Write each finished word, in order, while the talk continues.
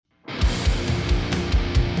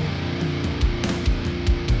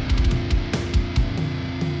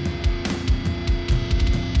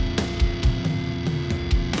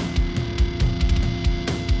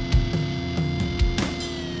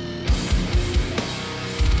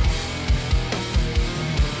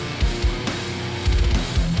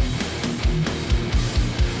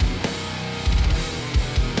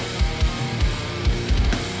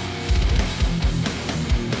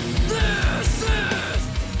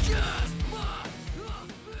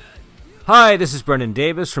Hi, this is Brendan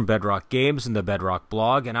Davis from Bedrock Games and the Bedrock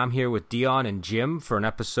Blog, and I'm here with Dion and Jim for an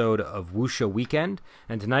episode of Wuxia Weekend.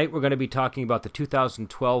 And tonight we're going to be talking about the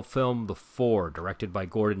 2012 film The Four, directed by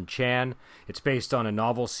Gordon Chan. It's based on a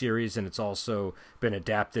novel series, and it's also been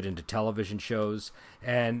adapted into television shows.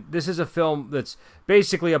 And this is a film that's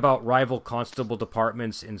basically about rival constable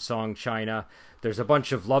departments in Song, China. There's a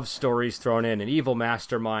bunch of love stories thrown in, an evil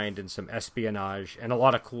mastermind, and some espionage, and a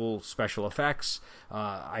lot of cool special effects.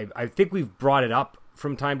 I think we've brought it up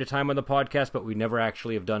from time to time on the podcast, but we never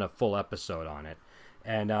actually have done a full episode on it.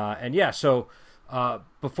 And yeah, so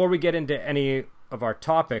before we get into any of our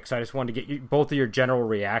topics, I just wanted to get both of your general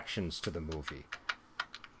reactions to the movie.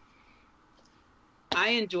 I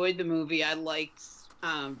enjoyed the movie. I liked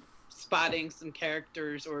spotting some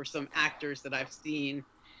characters or some actors that I've seen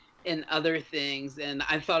in other things, and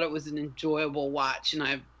I thought it was an enjoyable watch, and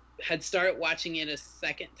I had started watching it a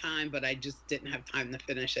second time, but I just didn't have time to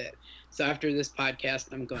finish it. So after this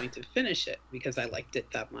podcast, I'm going to finish it because I liked it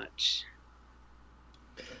that much.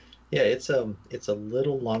 Yeah, it's a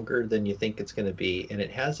little longer than you think it's going to be, and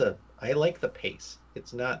I like the pace.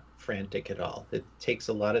 It's not frantic at all. It takes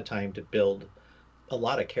a lot of time to build a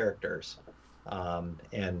lot of characters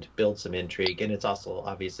and build some intrigue, and it's also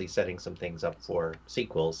obviously setting some things up for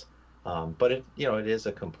sequels. But it is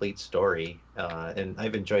a complete story, and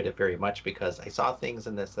I've enjoyed it very much because I saw things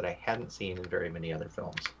in this that I hadn't seen in very many other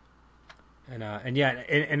films. And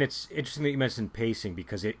it's interesting that you mentioned pacing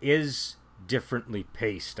because it is differently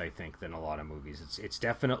paced, I think, than a lot of movies. It's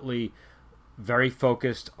definitely very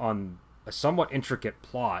focused on a somewhat intricate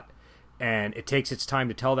plot, and it takes its time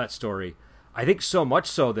to tell that story. I think so much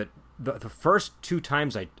so that the first two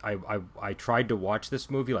times I tried to watch this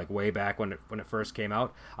movie, like way back when it first came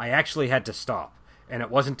out, I actually had to stop, and it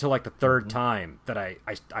wasn't until like the third time that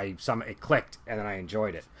it clicked, and then I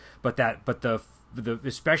enjoyed it. But the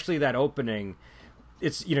especially that opening,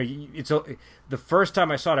 it's the first time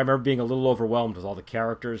I saw it, I remember being a little overwhelmed with all the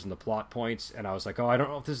characters and the plot points, and I was like, oh, I don't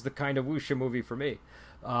know if this is the kind of wuxia movie for me.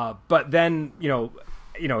 But then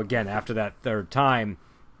again after that third time,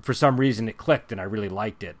 for some reason it clicked and I really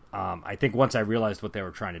liked it. I think once I realized what they were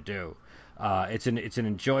trying to do, it's an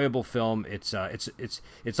enjoyable film. It's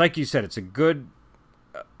like you said, it's a good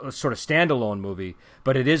sort of standalone movie,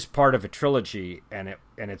 but it is part of a trilogy, and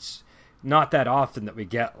it's not that often that we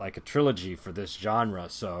get like a trilogy for this genre.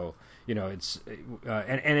 So it's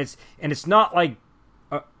not like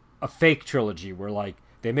a fake trilogy where like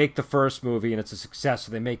they make the first movie and it's a success,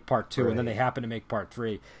 so they make part two, right, and then they happen to make part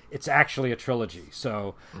three. It's actually a trilogy,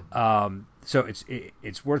 so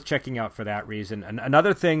it's worth checking out for that reason. And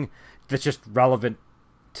another thing that's just relevant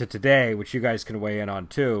to today, which you guys can weigh in on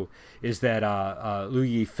too, is that Liu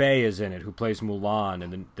Yifei is in it, who plays Mulan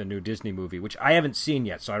in the new Disney movie, which I haven't seen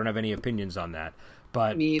yet, so I don't have any opinions on that.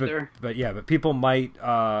 But me either. But people might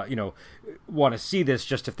want to see this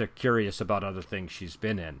just if they're curious about other things she's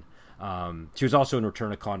been in. She was also in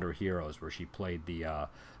Return of Condor Heroes, where she played the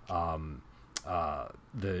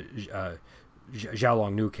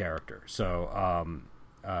Xiaolong Nu character. So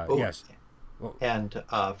yes, and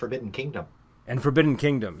Forbidden Kingdom. And Forbidden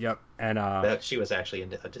Kingdom, yep. And that she was actually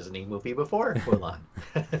in a Disney movie before Mulan,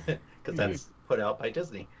 because that's put out by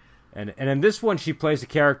Disney. And in this one, she plays a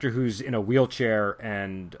character who's in a wheelchair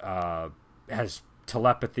and has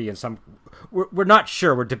telepathy and some. We're not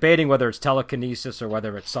sure. We're debating whether it's telekinesis or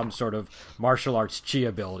whether it's some sort of martial arts chi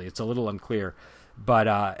ability. It's a little unclear. But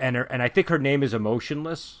and I think her name is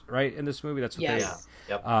Emotionless, right? In this movie, that's what yes.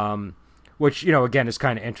 they. Yep. Which again is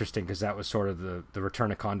kind of interesting because that was sort of the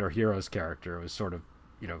Return of Condor Heroes character. It was sort of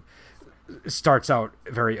starts out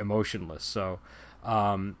very emotionless. So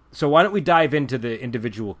why don't we dive into the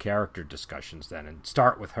individual character discussions then, and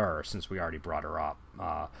start with her since we already brought her up.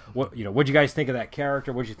 What'd you guys think of that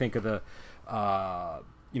character? What'd you think of the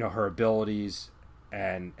her abilities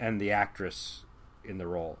and the actress in the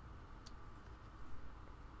role?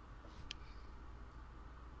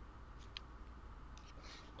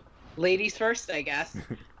 Ladies first, I guess.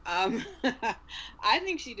 I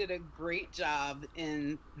think she did a great job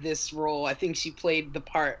in this role. I think she played the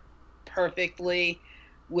part perfectly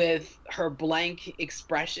with her blank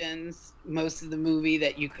expressions most of the movie,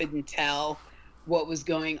 that you couldn't tell what was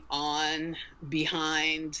going on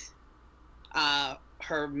behind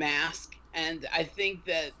her mask. And I think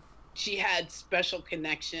that she had special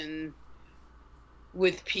connection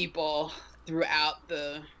with people throughout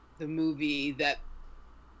the movie, that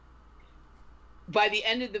by the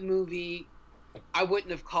end of the movie, I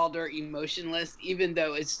wouldn't have called her emotionless, even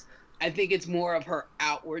though I think it's more of her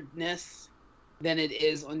outwardness than it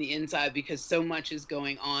is on the inside, because so much is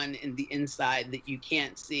going on in the inside that you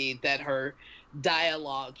can't see, that her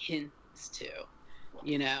dialogue villains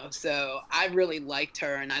too. So I really liked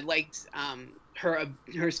her, and I liked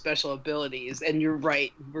her special abilities. And you're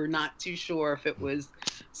right, we're not too sure if it was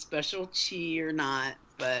special chi or not,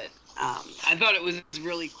 but I thought it was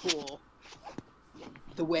really cool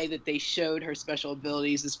the way that they showed her special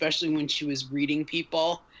abilities, especially when she was reading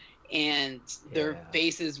people and their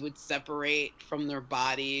faces would separate from their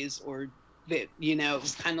bodies, or that, it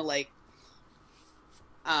was kind of like,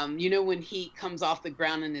 when heat comes off the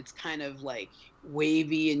ground and it's kind of like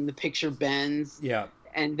wavy and the picture bends. Yeah.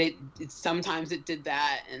 And sometimes it did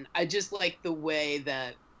that. And I just like the way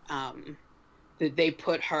that that they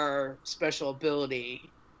put her special ability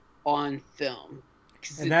on film.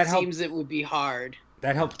 Because it seems it would be hard.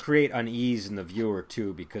 That helped create unease in the viewer,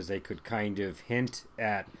 too, because they could kind of hint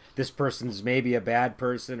at this person's maybe a bad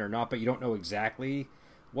person or not, but you don't know exactly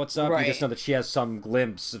what's up. Right. You just know that she has some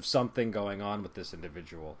glimpse of something going on with this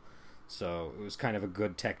individual. So it was kind of a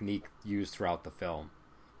good technique used throughout the film.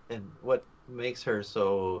 And what makes her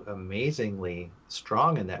so amazingly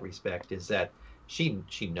strong in that respect is that she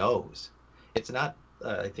knows. It's not,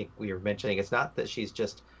 I think we were mentioning, it's not that she's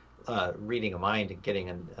just reading a mind and getting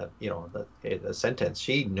a sentence.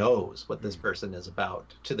 She knows what this person is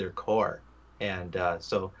about to their core. And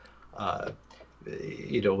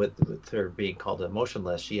with her being called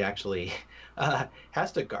emotionless, she actually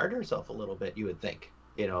has to guard herself a little bit, you would think,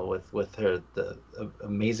 with her, the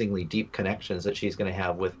amazingly deep connections that she's going to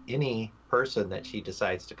have with any person that she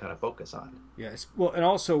decides to kind of focus on. Yes. Well, and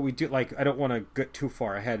also we do, like, I don't want to get too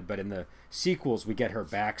far ahead, but in the sequels we get her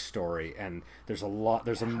backstory, and there's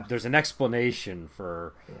an explanation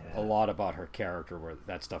for a lot about her character, where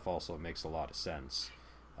that stuff also makes a lot of sense.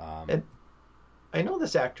 And I know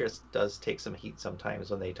this actress does take some heat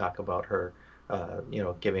sometimes when they talk about her,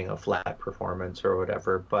 giving a flat performance or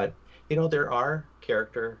whatever. But, there are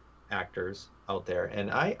character actors out there.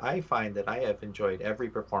 And I find that I have enjoyed every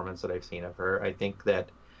performance that I've seen of her. I think that,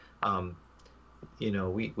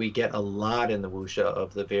 we get a lot in the wuxia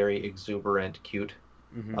of the very exuberant, cute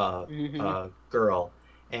girl.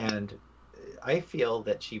 And I feel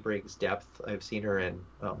that she brings depth. I've seen her in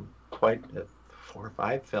quite 4 or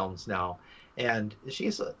 5 films now. And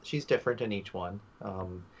she's different in each one,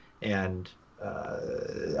 and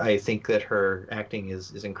I think that her acting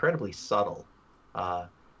is incredibly subtle.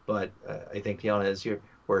 But I think, as you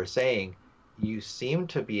were saying, you seem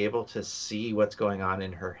to be able to see what's going on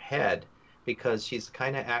in her head, because she's the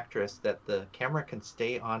kind of actress that the camera can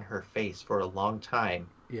stay on her face for a long time,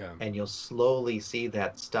 and you'll slowly see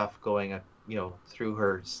that stuff going, through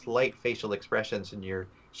her slight facial expressions, and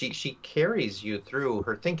she carries you through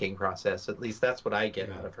her thinking process. At least that's what I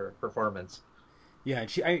get out of her performance. Yeah,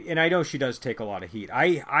 and I know she does take a lot of heat.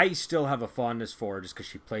 I still have a fondness for her just because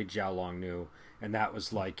she played Zhao Longnu, and that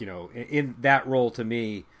was like, in that role to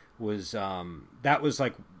me was that was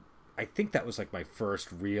like, I think that was like my first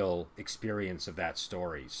real experience of that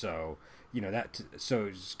story. So so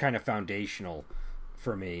it's kind of foundational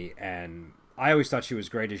for me, and I always thought she was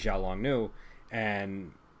great as Zhao Longnu,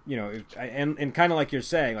 and and kind of like you're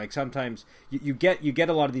saying, like sometimes you get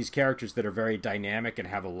a lot of these characters that are very dynamic and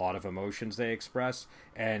have a lot of emotions they express,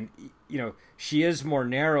 and she is more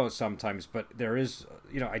narrow sometimes, but there is,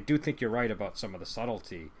 I do think you're right about some of the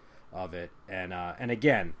subtlety of it, and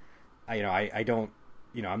again, I don't,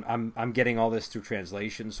 I'm getting all this through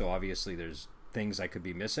translation, so obviously there's things I could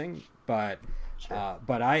be missing, but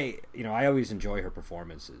but I always enjoy her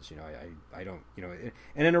performances. I don't,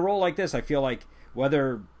 and in a role like this, I feel like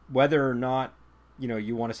whether or not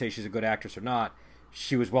you want to say she's a good actress or not,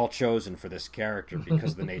 she was well chosen for this character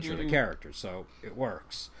because of the nature of the character, so it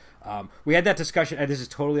works. We had that discussion, and this is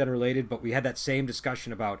totally unrelated, but we had that same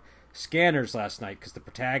discussion about Scanners last night, because the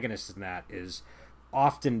protagonist in that is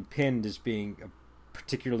often pinned as being a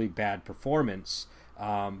particularly bad performance.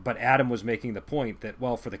 But Adam was making the point that,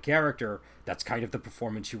 well, for the character, that's kind of the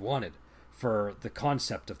performance you wanted for the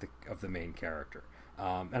concept of the main character.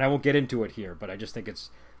 And I won't get into it here, but I just think it's,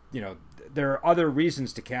 there are other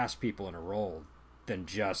reasons to cast people in a role than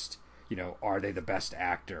just, are they the best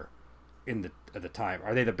actor at the time?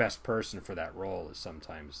 Are they the best person for that role? Is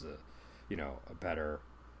sometimes a better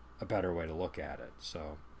way to look at it.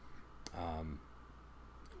 So,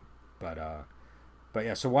 but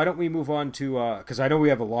yeah, so why don't we move on to, because I know we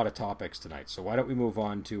have a lot of topics tonight, so why don't we move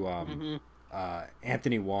on to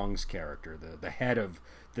Anthony Wong's character, the head of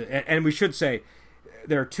and we should say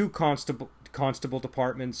there are 2 constable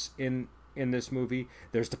departments in this movie.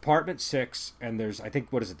 There's Department 6, and there's, I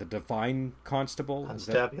think, what is it, the Divine Constable?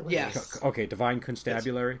 Constabulary. Yes. Okay, Divine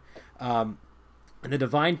Constabulary. And the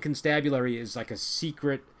Divine Constabulary is like a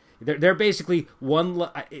secret. They're basically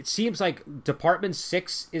it seems like Department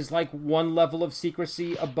 6 is like one level of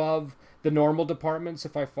secrecy above the normal departments,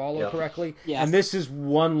 if I follow correctly. Yes. And this is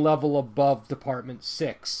one level above Department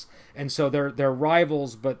 6. And so they're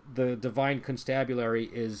rivals, but the Divine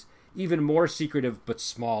Constabulary is even more secretive but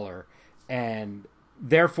smaller. And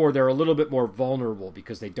therefore they're a little bit more vulnerable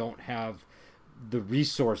because they don't have the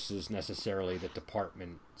resources necessarily that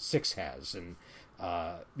Department 6 has. And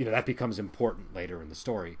that becomes important later in the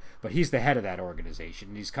story. But he's the head of that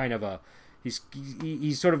organization. He's kind of he's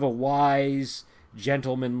sort of a wise,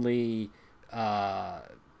 gentlemanly,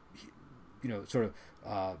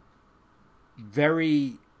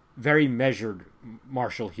 very, very measured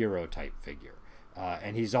martial hero type figure.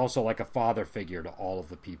 And he's also like a father figure to all of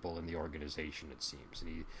the people in the organization, it seems.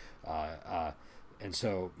 And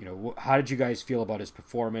so, how did you guys feel about his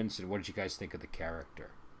performance, and what did you guys think of the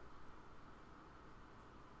character?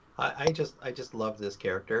 I just loved this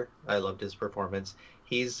character. I loved his performance.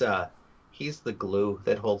 He's the glue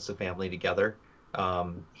that holds the family together.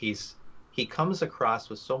 He comes across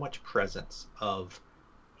with so much presence of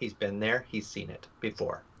he's been there, he's seen it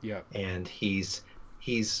before. Yeah. And he's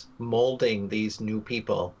molding these new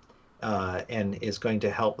people and is going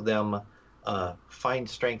to help them find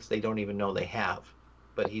strengths they don't even know they have,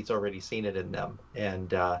 but he's already seen it in them.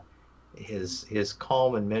 And his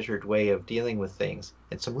calm and measured way of dealing with things,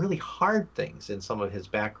 and some really hard things in some of his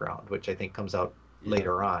background, which I think comes out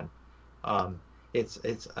later on. I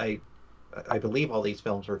believe all these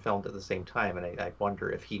films were filmed at the same time, and I wonder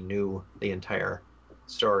if he knew the entire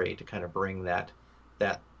story to kind of bring that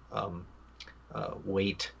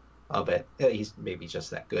weight of it. He's maybe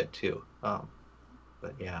just that good too.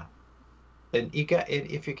 But yeah, and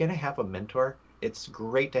if you're gonna have a mentor, it's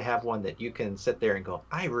great to have one that you can sit there and go,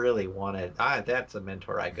 I really wanted. That's a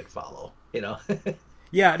mentor I could follow.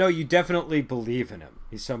 Yeah, no, you definitely believe in him.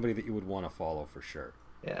 He's somebody that you would want to follow for sure.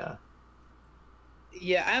 Yeah.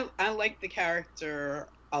 Yeah, I like the character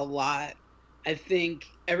a lot. I think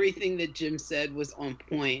everything that Jim said was on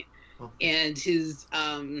point. And his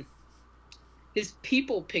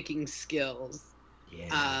people picking skills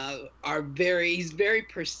he's very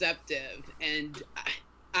perceptive. And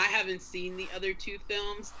I haven't seen the other two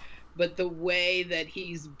films, but the way that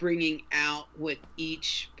he's bringing out what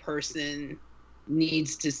each person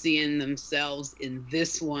needs to see in themselves in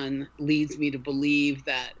this one leads me to believe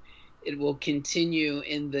that it will continue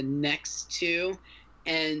in the next two.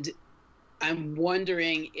 And I'm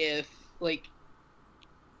wondering if,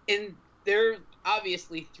 there are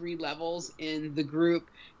obviously 3 levels in the group.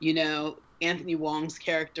 Anthony Wong's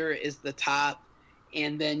character is the top,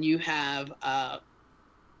 and then you have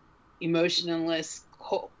Emotionless,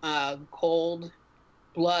 Cold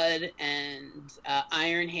Blood, and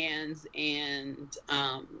Iron Hands, and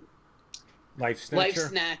Life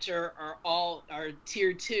Snatcher are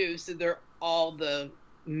tier 2, so they're all the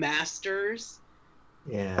masters.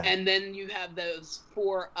 Yeah. And then you have those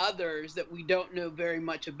 4 others that we don't know very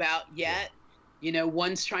much about yet.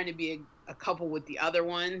 One's trying to be a couple with the other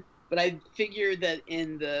one, but I figure that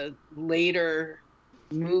in the later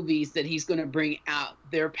movies that he's going to bring out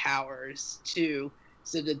their powers too,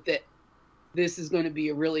 so that this is going to be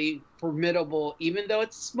a really formidable, even though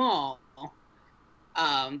it's small,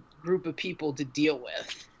 group of people to deal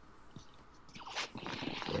with.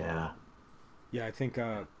 Yeah, I think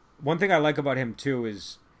one thing I like about him too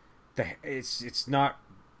is it's not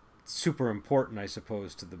super important, I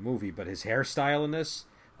suppose, to the movie, but his hairstyle in this.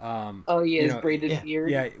 His braided beard.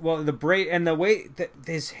 Yeah, well, the braid and the way that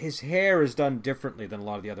his hair is done differently than a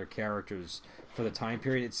lot of the other characters for the time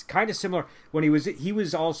period. It's kind of similar when he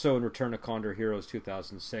was also in Return of Condor Heroes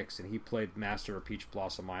 2006, and he played Master of Peach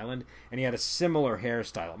Blossom Island, and he had a similar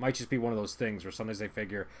hairstyle. It might just be one of those things where sometimes they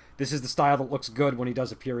figure this is the style that looks good when he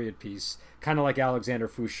does a period piece, kind of like Alexander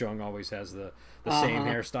Fouchung always has the same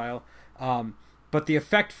hairstyle. But the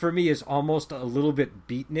effect for me is almost a little bit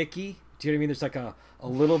beatniky. Do you know what I mean? There's like a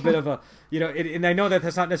little bit of a, and I know that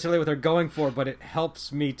that's not necessarily what they're going for, but it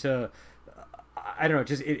helps me to, I don't know,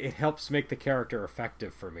 just it helps make the character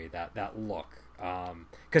effective for me, that look.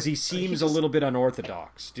 Because he seems a little bit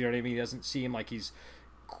unorthodox. Do you know what I mean? He doesn't seem like he's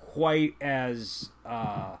quite as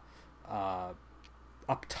uptight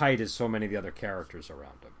as so many of the other characters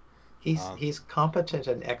around him. He's competent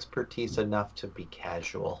and expertise enough to be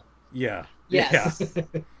casual. Yeah. Yes.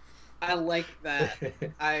 Yeah. I like that.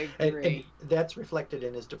 I agree. And that's reflected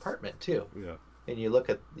in his department too. Yeah. And you look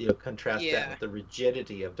at contrast that with the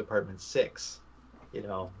rigidity of Department 6.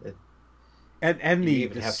 And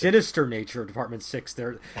the sinister nature of Department 6.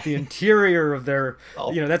 The interior of their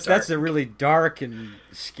that's a really dark and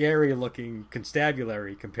scary looking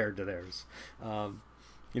constabulary compared to theirs.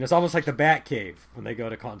 You know, it's almost like the Batcave when they go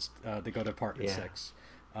to Apartment Yeah. 6.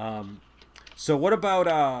 So what about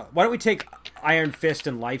why don't we take Iron Fist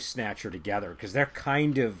and Life Snatcher together, because they're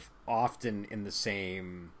kind of often in the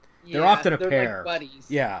same. They're often a they're pair. like buddies.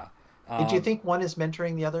 Yeah. Do you think one is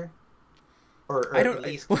mentoring the other, or I don't. at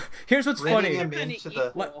least Here's what's bringing funny. him Kinda into the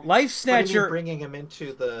equal. Life Snatcher. bringing him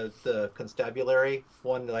into the constabulary?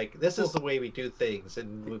 One like, this is the way we do things,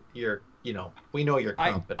 and you're, we know you're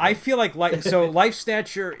competent. I feel like Life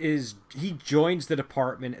Snatcher he joins the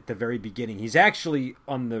department at the very beginning. He's actually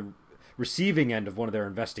on the receiving end of one of their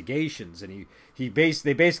investigations, and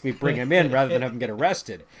they basically bring him in rather than have him get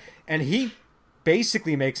arrested, and he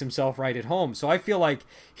basically makes himself right at home. So I feel like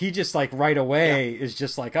he just like right away is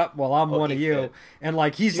just like, oh, well, I'm one of you, did. and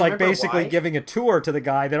like he's Do you like remember basically why? giving a tour to the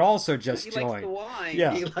guy that also just He joined. likes the wine.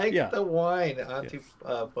 Yeah. He liked the wine onto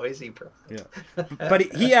Boise Pride. Yeah, but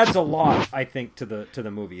he adds a lot, I think, to the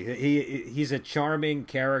movie. He's a charming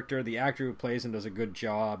character. The actor who plays him does a good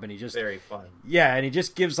job, and he just Very fun. and he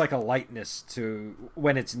just gives like a lightness to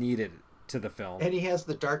when it's needed to the film. And he has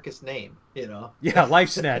the darkest name, Yeah, Life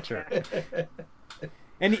Snatcher.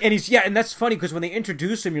 And that's funny because when they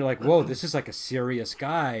introduce him, you're like, whoa, this is like a serious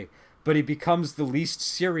guy, but he becomes the least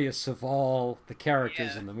serious of all the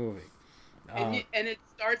characters in the movie. And it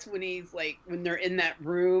starts when when they're in that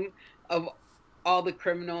room of all the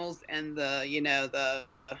criminals, and the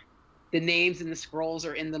names and the scrolls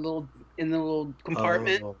are in the little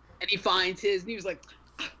compartment, Oh. and he finds his, and he was like,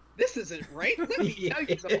 "This isn't right. Let me tell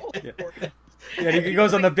you the whole story." Yeah, he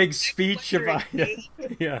goes on the big speech about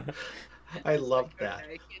yeah. I loved that.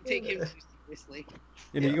 I can't take him too seriously.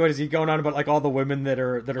 And what is he going on about, like all the women that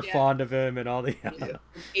are Yeah. fond of him and all the From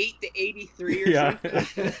 8 to 83 or Yeah.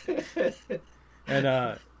 something.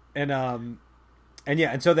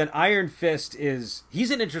 and so then Iron Fist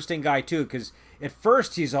he's an interesting guy too, because at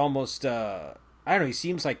first he's almost I don't know, he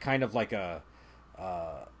seems like kind of like a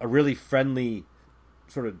really friendly,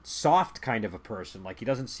 sort of soft kind of a person. Like he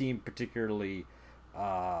doesn't seem particularly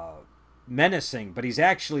menacing, but he's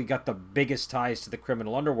actually got the biggest ties to the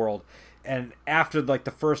criminal underworld. And after like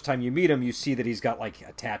the first time you meet him, you see that he's got like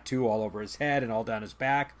a tattoo all over his head and all down his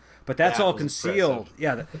back, but that's That all was concealed.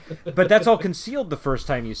 impressive. Yeah, but that's all concealed the first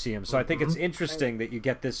time you see him. So I think it's interesting that you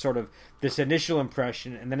get this sort of this initial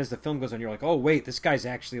impression, and then as the film goes on, you're like, oh wait, this guy's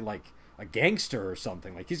actually like a gangster or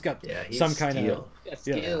something. Like he's got He's some kind steel. of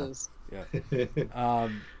Skills.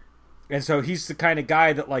 and so he's the kind of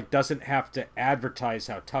guy that like doesn't have to advertise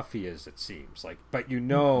how tough he is, it seems like, but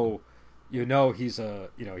he's a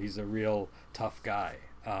real tough guy.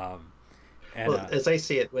 As I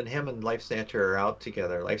see it, when him and Life Snatcher are out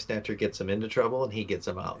together, Life Snatcher gets him into trouble and he gets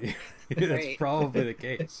him out. That's Right. probably the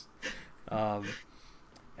case. So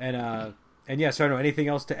I don't know, anything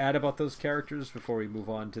else to add about those characters before we move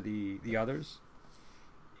on to the others?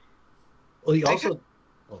 Well, he also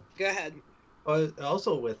Go ahead.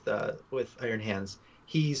 also with Iron Hands,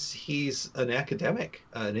 he's an academic,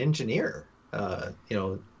 an engineer, a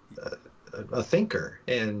thinker,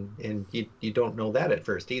 and you don't know that at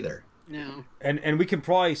first either. No. And we can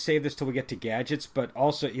probably save this till we get to gadgets, but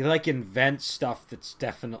also he like invents stuff that's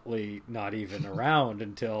definitely not even around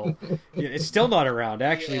until it's still not around.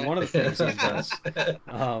 Actually, Yeah. one of the things he invents.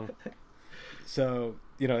 So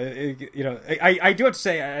I do have to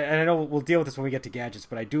say, and I know we'll deal with this when we get to gadgets,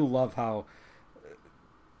 but I do love how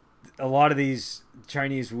a lot of these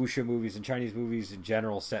Chinese wuxia movies and Chinese movies in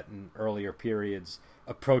general set in earlier periods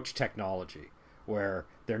approach technology, where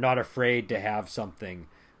they're not afraid to have something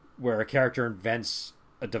where a character invents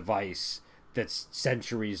a device that's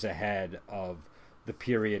centuries ahead of the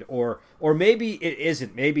period, or maybe it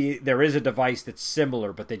isn't. Maybe there is a device that's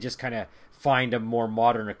similar, but they just kind of find a more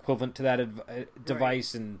modern equivalent to that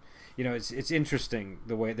device, and it's interesting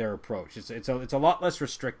the way they're approached. It's a lot less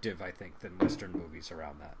restrictive, I think, than Western movies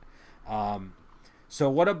around that. So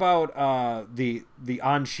what about the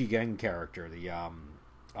An Shigeng character, the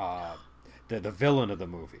villain of the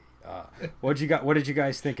movie? What did you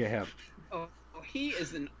guys think of him? Oh, he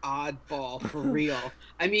is an oddball for real.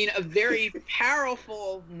 I mean, a very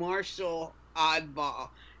powerful martial oddball.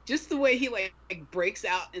 Just the way he like breaks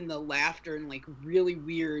out in the laughter and like really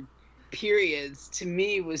weird periods, to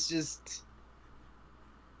me was just,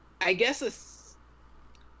 I guess,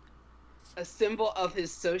 a symbol of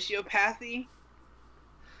his sociopathy.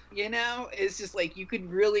 It's just like you could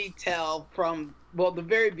really tell from the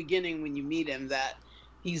very beginning when you meet him that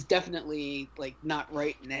he's definitely like not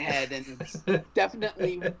right in the head, and it's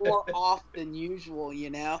definitely more off than usual,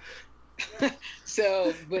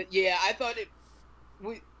 So, but yeah, I thought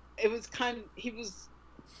it was kind of,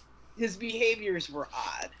 his behaviors were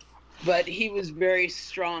odd. but he was very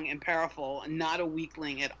strong and powerful and not a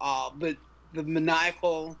weakling at all. But the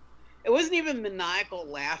maniacal, it wasn't even maniacal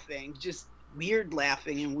laughing, just weird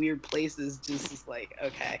laughing in weird places. Just is like,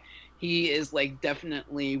 okay, he is like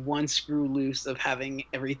definitely one screw loose of having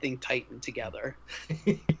everything tightened together.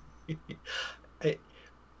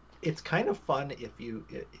 It's kind of fun if you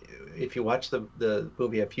watch the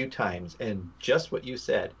movie a few times, and just what you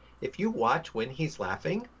said, if you watch when he's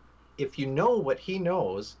laughing, if you know what he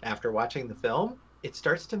knows after watching the film, it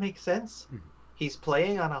starts to make sense. Mm-hmm. He's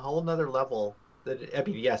playing on a whole nother level. That, I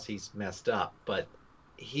mean, yes, he's messed up, but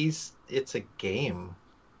it's a game.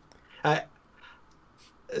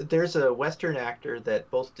 There's a Western actor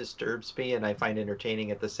that both disturbs me and I find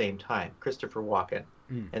entertaining at the same time, Christopher Walken.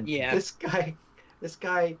 And yeah. This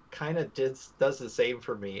guy kind of does the same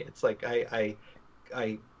for me. It's like I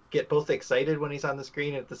get both excited when he's on the screen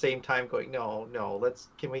and at the same time going, no,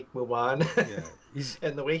 can we move on? Yeah.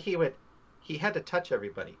 And the way he had to touch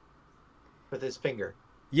everybody with his finger.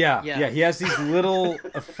 Yeah. He has these little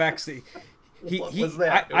effects that what was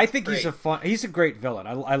that? I think great. He's a great villain.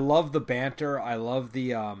 I love the banter. I love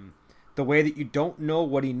the way that you don't know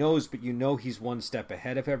what he knows, but you know he's one step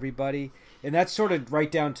ahead of everybody. And that's sort of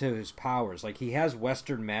right down to his powers. Like, he has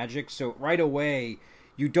Western magic, so right away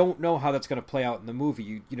you don't know how that's going to play out in the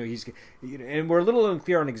movie. And we're a little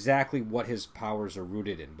unclear on exactly what his powers are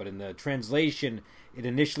rooted in. But in the translation, it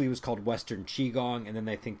initially was called Western Qigong, and then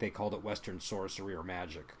I think they called it Western Sorcery or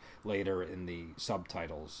Magic later in the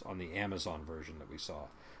subtitles on the Amazon version that we saw.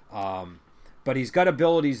 But he's got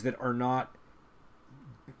abilities that are not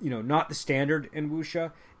the standard in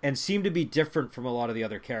wuxia, and seem to be different from a lot of the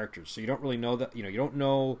other characters. So you don't really know that, you don't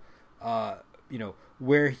know,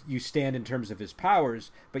 where you stand in terms of his powers,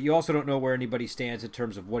 but you also don't know where anybody stands in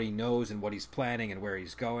terms of what he knows and what he's planning and where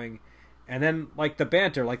he's going. And then, like, the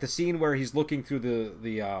banter, like the scene where he's looking through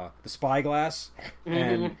the spyglass,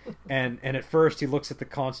 and at first he looks at the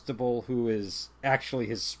constable who is actually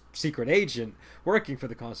his secret agent working for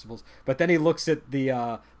the constables, but then he looks at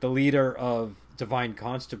the leader of Divine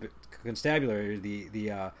Constabulary,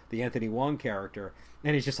 the Anthony Wong character,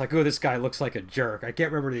 and he's just like, oh, this guy looks like a jerk. I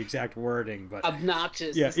can't remember the exact wording, but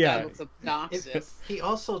obnoxious. Yeah, this guy looks obnoxious. He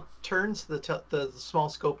also turns the small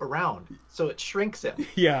scope around, so it shrinks him.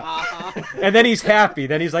 Yeah, and then he's happy.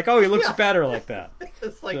 Then he's like, oh, he looks better like that.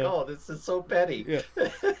 It's like, oh, this is so petty. Yeah.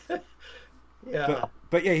 Yeah.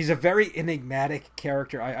 But yeah, he's a very enigmatic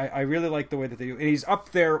character. I really like the way that they do, and he's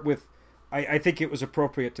up there with. I think it was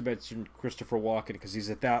appropriate to mention Christopher Walken because he's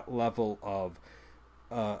at that level of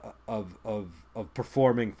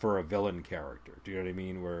performing for a villain character. Do you know what I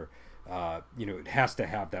mean? Where it has to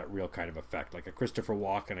have that real kind of effect, like a Christopher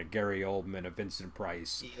Walken, a Gary Oldman, a Vincent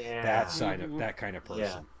Price, that kind of person.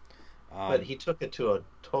 Yeah. But he took it to a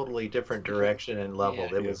totally different direction and level.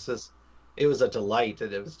 It was a delight,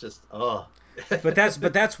 and it was just but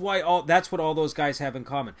that's what all those guys have in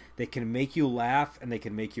common. They can make you laugh and they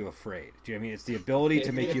can make you afraid. Do you know what I mean? It's the ability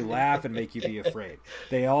to make you laugh and make you be afraid.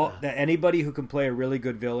 Anybody who can play a really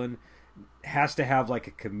good villain has to have like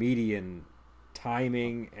a comedian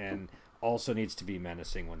timing and also needs to be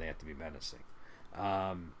menacing when they have to be menacing.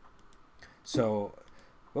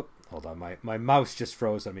 Hold on, my mouse just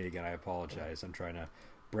froze on me again. I apologize. I'm trying to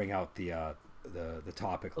bring out the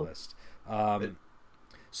topic list.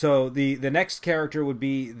 So the next character would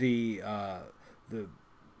be the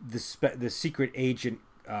secret agent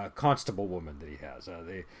constable woman that he has.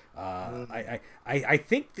 I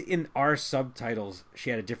think in our subtitles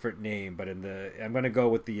she had a different name, but I'm going to go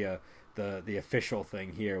with the official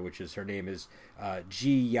thing here, which is her name is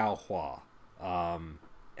Ji Yao Hua,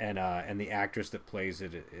 and the actress that plays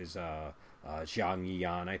it is Zhang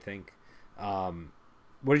Yiyan, I think.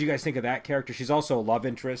 What did you guys think of that character? She's also a love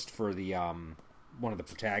interest for the one of the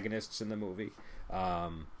protagonists in the movie.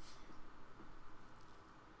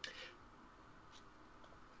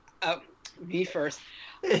 Me first.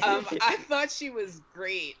 I thought she was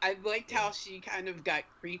great. I liked how she kind of got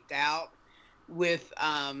creeped out with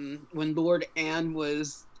when Lord Anne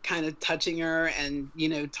was kind of touching her and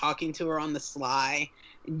talking to her on the sly.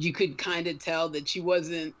 You could kind of tell that she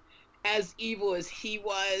wasn't as evil as he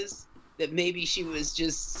was, that maybe she was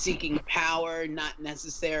just seeking power, not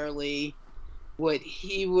necessarily what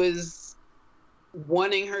he was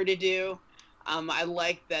wanting her to do. I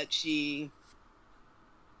like that she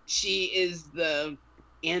is the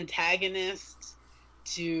antagonist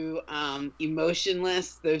to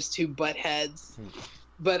Emotionless, those two butt heads.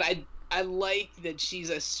 But I like that she's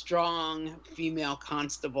a strong female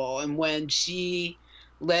constable, and when she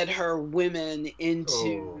led her women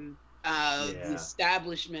into the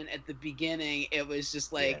establishment at the beginning, it was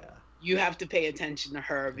just like, you have to pay attention to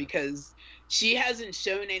her because she hasn't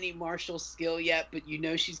shown any martial skill yet, but you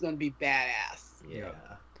know she's going to be badass. Yeah.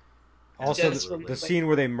 Also, the scene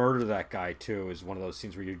where they murder that guy too is one of those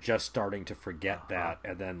scenes where you're just starting to forget that,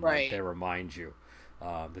 and then like, they remind you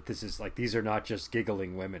that this is like these are not just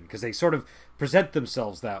giggling women, because they sort of present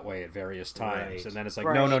themselves that way at various times, and then it's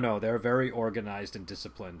like no, they're very organized and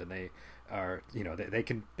disciplined, and they are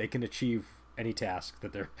they can achieve any task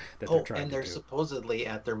that they're trying to do. And they're supposedly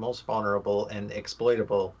at their most vulnerable and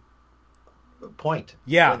exploitable point.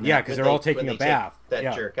 Yeah, because they're all taking a bath.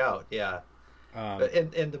 Jerk out,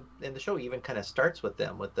 and the show even kind of starts with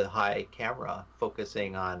them with the high camera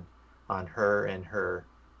focusing on her and her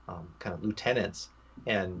kind of lieutenants,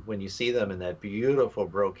 and when you see them in that beautiful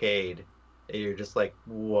brocade, you're just like,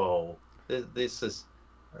 whoa, this is,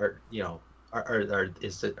 is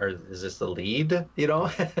this the lead?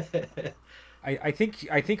 I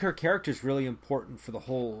think her character is really important for the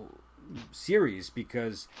whole series,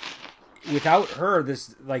 because without her,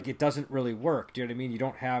 this it doesn't really work. Do you know what I mean? You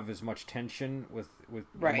don't have as much tension with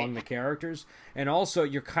among the characters, and also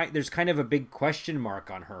there's kind of a big question mark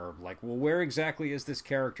on her. Like, well, where exactly is this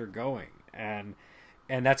character going? And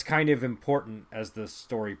that's kind of important as the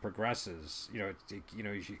story progresses.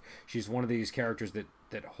 She's one of these characters that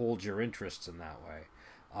holds your interests in that way.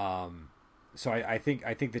 So I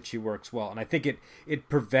think that she works well, and I think it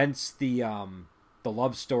prevents the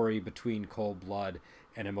love story between Cold Blood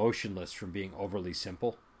and Emotionless from being overly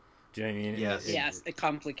simple. Do you know what I mean? Yes, it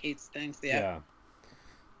complicates things. Yeah.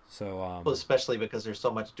 So especially because there's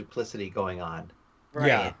so much duplicity going on. Right.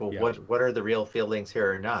 Yeah. Well, what are the real feelings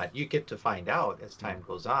here or not? You get to find out as time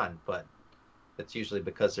goes on, but it's usually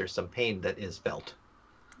because there's some pain that is felt.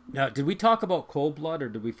 Now, did we talk about Cold Blood, or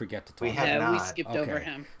did we forget to talk? We have not. We skipped over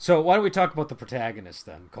him. So why don't we talk about the protagonist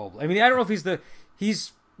then, Cold Blood? I mean, I don't know if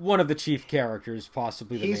he's one of the chief characters,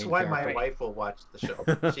 possibly the main character. He's why my wife will watch the show.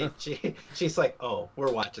 She's like, oh,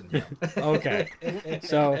 we're watching him. Okay.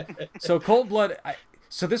 So Cold Blood.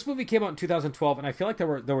 So this movie came out in 2012, and I feel like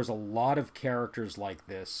there was a lot of characters like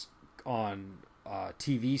this on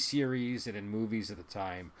TV series and in movies at the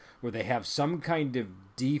time, where they have some kind of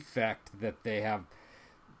defect that they have,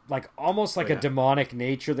 almost like a demonic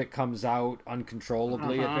nature that comes out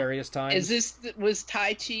uncontrollably at various times. Was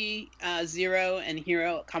Tai Chi Zero and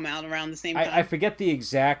Hero come out around the same time? I forget the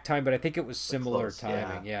exact time, but I think it was similar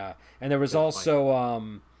timing. Yeah, and there was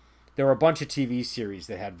also there were a bunch of TV series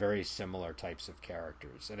that had very similar types of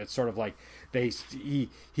characters, and it's sort of like he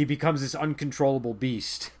becomes this uncontrollable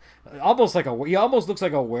beast, he almost looks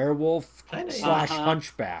like a werewolf /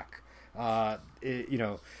 hunchback.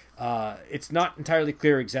 It's not entirely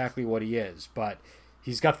clear exactly what he is, but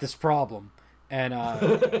he's got this problem, and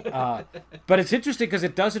but it's interesting because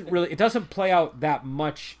it doesn't play out that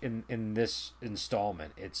much in this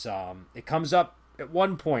installment. It comes up at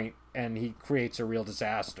one point, and he creates a real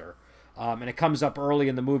disaster, and it comes up early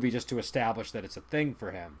in the movie just to establish that it's a thing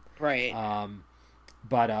for him, right?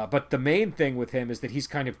 But the main thing with him is that he's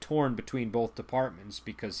kind of torn between both departments,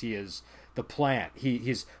 because he is the plant.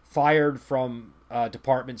 He's fired from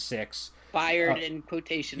Department 6. Fired in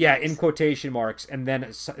quotation marks. Yeah, in quotation marks, and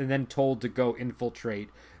then told to go infiltrate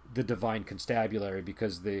the Divine Constabulary,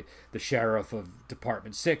 because the sheriff of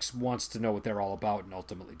Department 6 wants to know what they're all about and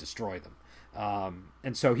ultimately destroy them.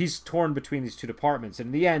 And so he's torn between these two departments, and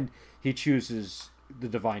in the end, he chooses the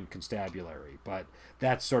Divine Constabulary. But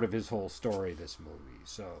that's sort of his whole story, this movie.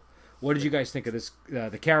 So what did you guys think of this,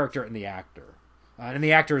 the character and the actor? And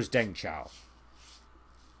the actor is Deng Chao.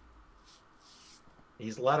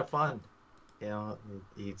 He's a lot of fun. Isn't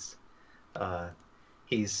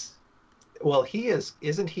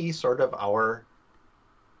he sort of our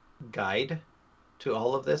guide to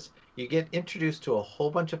all of this? You get introduced to a whole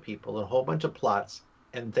bunch of people, a whole bunch of plots,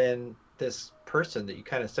 and then this person that you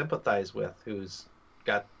kind of sympathize with, who's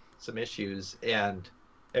got some issues, and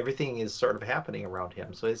everything is sort of happening around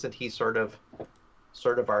him. So isn't he sort of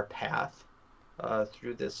our path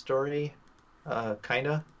through this story, kind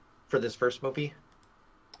of, for this first movie?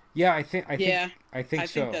 Yeah, I think so. I think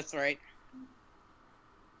that's right.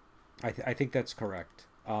 I think that's correct.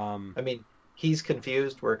 I mean, he's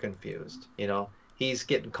confused. We're confused. He's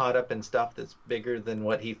getting caught up in stuff that's bigger than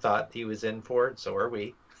what he thought he was in for. So are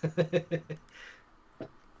we.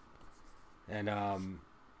 And I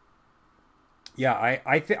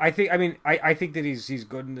think that he's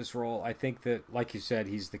good in this role. I think that, like you said,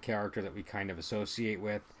 he's the character that we kind of associate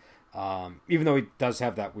with, even though he does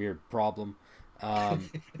have that weird problem. And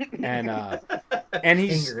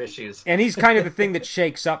he's anger issues. And he's kind of the thing that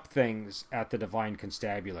shakes up things at the Divine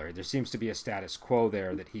Constabulary. There seems to be a status quo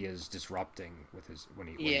there that he is disrupting with when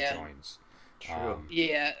he joins. True.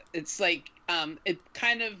 Yeah, it's like it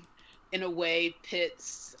kind of, in a way,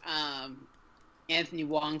 pits Anthony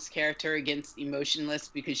Wong's character against Emotionless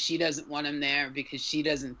because she doesn't want him there because she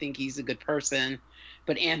doesn't think he's a good person,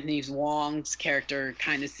 but Anthony Wong's character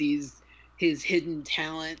kind of sees his hidden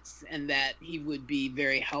talents and that he would be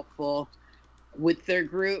very helpful with their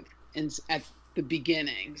group and at the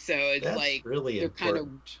beginning. So it's That's like really they're kind of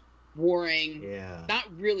important. warring, Yeah. not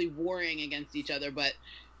really warring against each other, but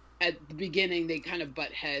at the beginning they kind of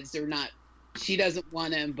butt heads. They're not, she doesn't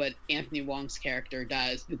want him, but Anthony Wong's character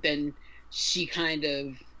does. But then she kind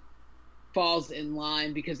of falls in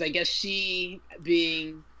line because I guess she,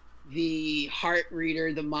 being the heart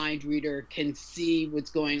reader, the mind reader, can see what's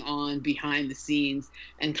going on behind the scenes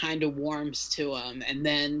and kind of warms to him. And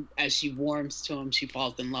then as she warms to him, she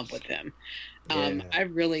falls in love with him. Yeah. I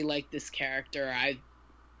really like this character.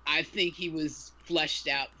 I think he was fleshed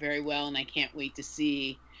out very well, and I can't wait to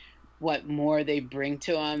see what more they bring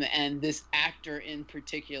to him. And this actor in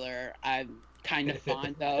particular, I'm kind of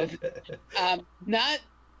fond of. Not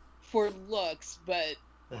for looks, but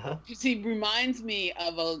Uh-huh. because he reminds me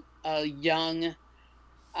of a young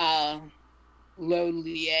Lo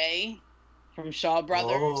Lieh from Shaw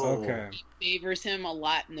Brothers. Oh, Okay. Favors him a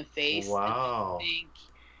lot in the face. wow. I think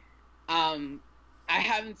I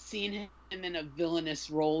haven't seen him in a villainous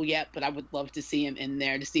role yet, but I would love to see him in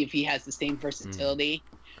there to see if he has the same versatility.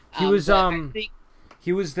 He was but I think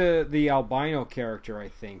he was the albino character, I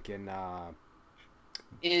think, in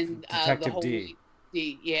in Detective the whole D.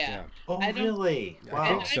 yeah. Oh, I don't- really? I Wow.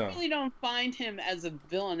 think And so. I really don't find him as a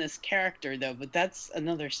villainous character though, but that's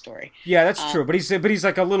another story. Yeah, that's true. But he's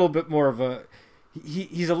like a little bit more of a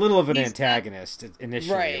he's a little of an He's antagonist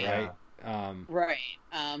initially, Right. right? Right.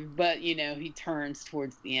 But he turns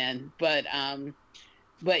towards the end. But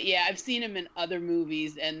yeah, I've seen him in other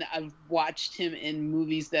movies, and I've watched him in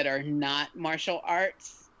movies that are not martial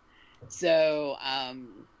arts. So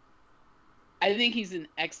I think he's an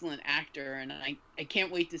excellent actor, and I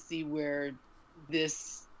can't wait to see where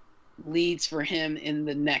this leads for him in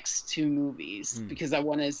the next two movies, because I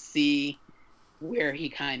want to see where he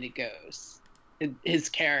kind of goes, his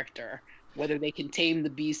character, whether they can tame the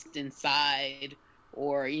beast inside,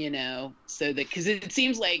 or so that, because it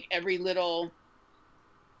seems like every little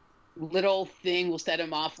thing will set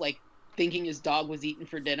him off, like thinking his dog was eaten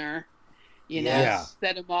for dinner. Yeah.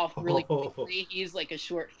 Set him off really quickly. He's like a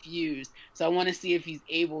short fuse. So I want to see if he's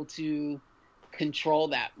able to control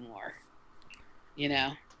that more.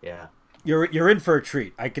 Yeah. You're in for a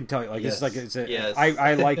treat. I can tell you. Like Yes. it's like it's a, Yes.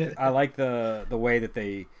 I like the way that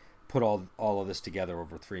they put all of this together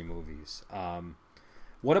over 3 movies.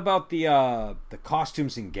 What about the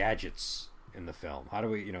costumes and gadgets in the film? How do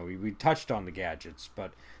we touched on the gadgets,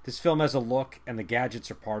 but this film has a look, and the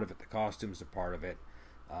gadgets are part of it. The costumes are part of it.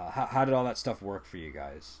 How did all that stuff work for you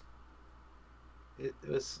guys? It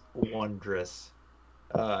was wondrous.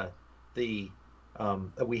 We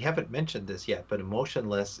haven't mentioned this yet, but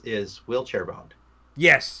Emotionless is wheelchair bound.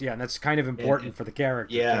 Yes, yeah, and that's kind of important for the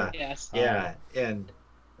character. Yeah. too. Yes. Yeah,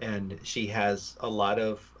 and she has a lot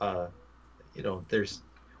of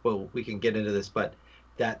we can get into this, but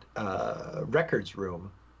that records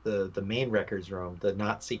room, the main records room, the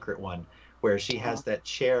not secret one, where she has that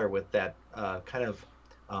chair with that kind of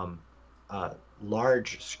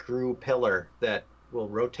large screw pillar that will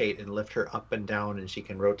rotate and lift her up and down, and she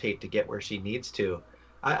can rotate to get where she needs to.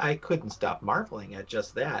 I couldn't stop marveling at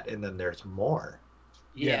just that, and then there's more.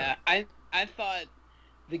 Yeah. I thought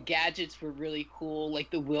the gadgets were really cool, like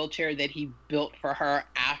the wheelchair that he built for her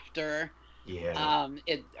after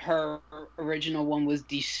her original one was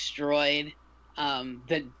destroyed.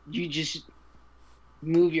 That you just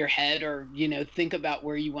move your head or think about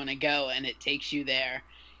where you want to go, and it takes you there.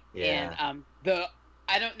 Yeah. And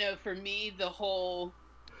I don't know, for me the whole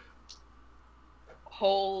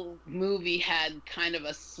movie had kind of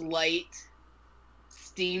a slight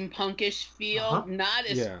steampunkish feel, not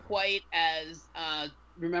as quite as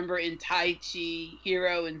remember in Tai Chi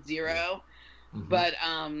Hero and Zero, but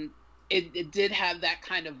it did have that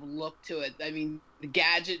kind of look to it. I mean, the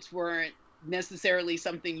gadgets weren't necessarily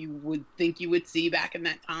something you would think you would see back in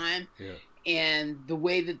that time, and the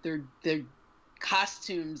way that their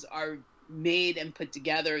costumes are made and put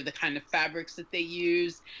together, the kind of fabrics that they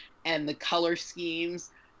use, and the color schemes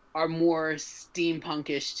are more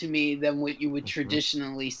steampunkish to me than what you would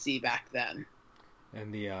traditionally see back then.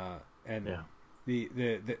 And the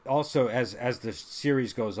also as the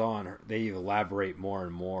series goes on, they elaborate more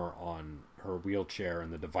and more on her wheelchair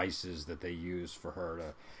and the devices that they use for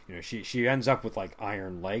her to, she ends up with like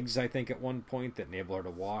iron legs, I think, at one point that enable her to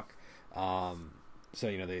walk. So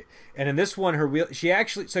and in this one,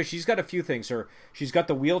 she's got a few things. She's got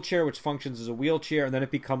the wheelchair, which functions as a wheelchair, and then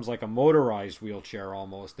it becomes like a motorized wheelchair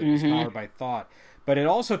almost that is powered by thought. But it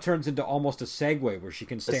also turns into almost a Segway where she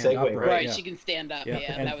can stand up. Right, yeah. She can stand up. Yeah,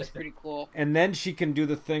 and that was pretty cool. And then she can do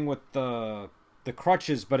the thing with the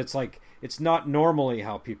crutches, but it's like it's not normally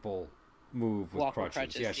how people move with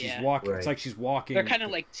crutches. Yeah, she's walking. Right. It's like she's walking. They're kind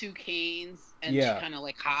of like two canes, and she kind of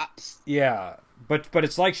like hops. Yeah, but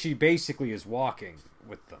it's like she basically is walking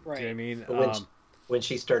with them. Right. Do you know what I mean? When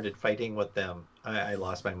she started fighting with them, I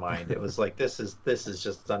lost my mind. It was like this is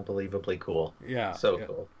just unbelievably cool. Yeah, so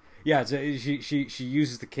cool. Yeah, she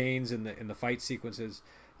uses the canes in the fight sequences.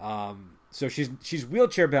 So she's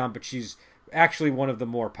wheelchair bound, but she's actually one of the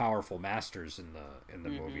more powerful masters in the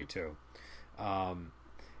movie too.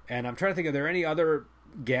 And I'm trying to think, are there any other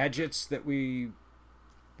gadgets that we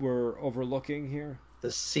were overlooking here?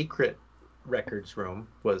 The secret records room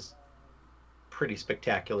was pretty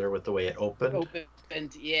spectacular with the way it opened.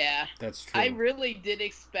 Yeah. That's true. I really did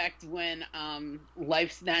expect when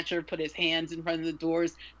Life Snatcher put his hands in front of the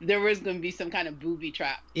doors, there was going to be some kind of booby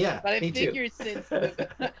trap. Yeah, but I figured since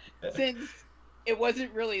it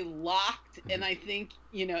wasn't really locked, and I think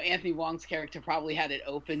Anthony Wong's character probably had it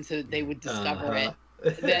open so that they would discover it.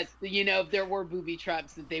 That if there were booby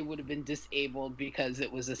traps, that they would have been disabled because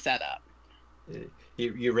it was a setup.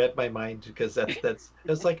 You read my mind, because that's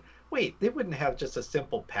it's like, wait, they wouldn't have just a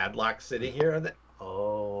simple padlock sitting here.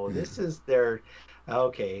 This is their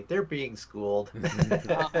okay. They're being schooled.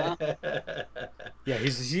 Yeah, he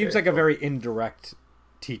seems like a very indirect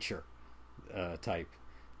teacher type.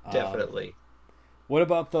 Definitely. What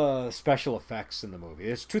about the special effects in the movie?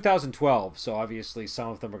 It's 2012, so obviously some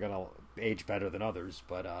of them are going to age better than others,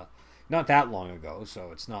 but not that long ago,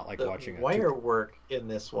 so it's not like watching the wire work in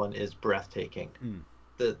this one is breathtaking.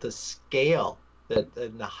 The scale,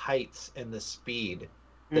 and the heights and the speed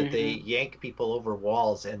that they yank people over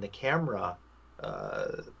walls, and the camera.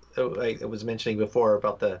 I was mentioning before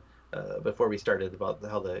about before we started, about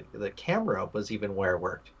how the camera was even wire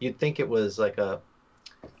worked. You'd think it was like a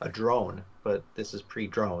drone, but this is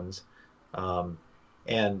pre-drones.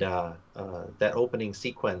 And that opening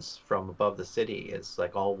sequence from above the city is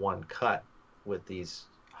like all one cut with these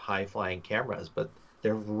high-flying cameras, but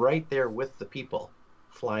they're right there with the people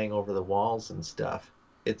flying over the walls and stuff.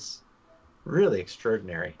 It's really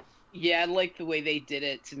extraordinary. Yeah, I like the way they did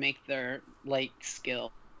it to make their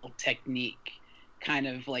skill technique kind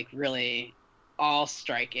of really all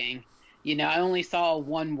striking. I only saw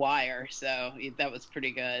one wire, so that was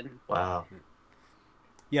pretty good. Wow.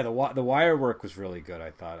 Yeah, the wire work was really good,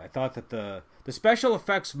 I thought. I thought that the special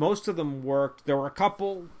effects, most of them worked. There were a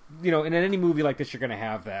couple, in any movie like this, you're going to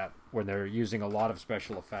have that when they're using a lot of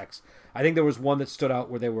special effects. I think there was one that stood out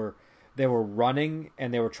where they were running,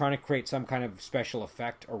 and they were trying to create some kind of special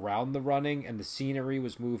effect around the running, and the scenery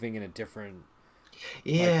was moving in a different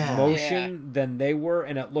motion than they were,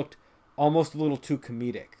 and it looked almost a little too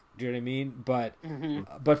comedic. Do you know what I mean?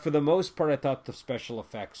 But for the most part, I thought the special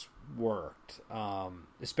effects worked,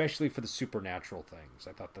 especially for the supernatural things.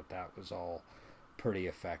 I thought that was all pretty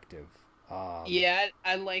effective. Yeah,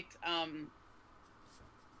 I liked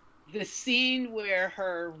the scene where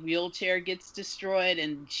her wheelchair gets destroyed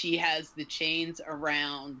and she has the chains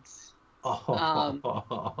around Cold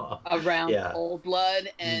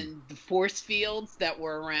Blood, and the force fields that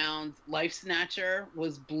were around Life Snatcher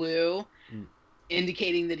was blue,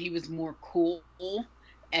 indicating that he was more cool.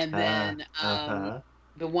 And then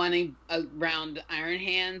the one around Iron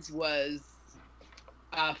Hands was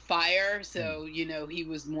fire, so he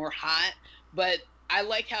was more hot. But I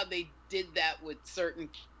like how they did that with certain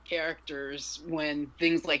characters when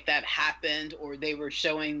things like that happened, or they were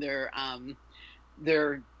showing the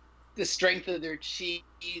strength of their chi,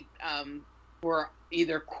 were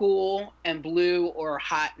either cool and blue or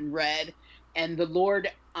hot and red. And the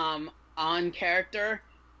Lord On character,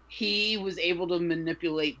 he was able to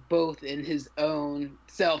manipulate both in his own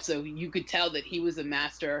self, so you could tell that he was a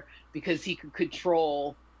master because he could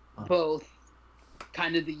control both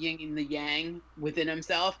kind of the yin and the yang within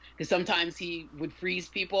himself, because sometimes he would freeze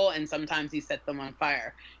people and sometimes he set them on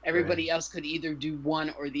fire. Everybody else could either do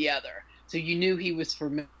one or the other, so you knew he was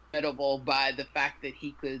formidable by the fact that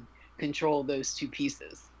he could control those two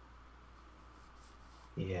pieces.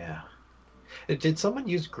 Yeah. Did someone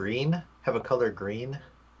use green, have a color green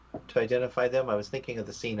to identify them? I was thinking of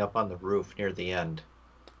the scene up on the roof near the end.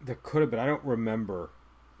 There could have been. I don't remember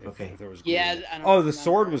if there was green. Yeah, I don't remember. The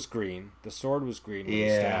sword was green. The sword was green when he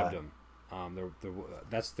stabbed him.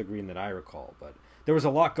 That's the green that I recall. But there was a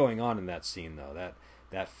lot going on in that scene, though.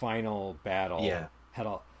 That final battle had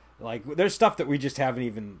Like there's stuff that we just haven't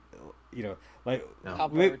even, like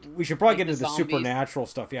No. we should probably Like get the into the zombies. supernatural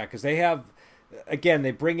stuff, yeah, because they have, again,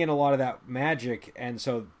 they bring in a lot of that magic, and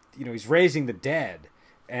so he's raising the dead,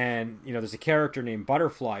 and there's a character named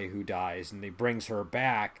Butterfly who dies, and he brings her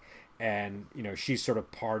back, and she's sort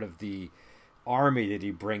of part of the army that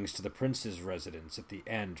he brings to the prince's residence at the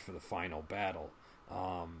end for the final battle,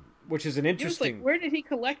 which is an He was interesting. like, where did he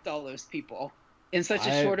collect all those people in such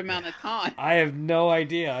a short amount of time? I have no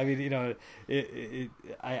idea. I mean,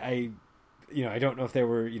 I don't know if they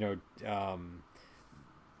were,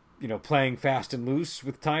 playing fast and loose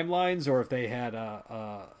with timelines, or if they had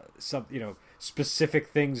some, specific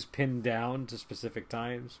things pinned down to specific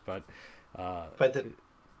times. But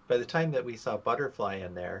By the time that we saw Butterfly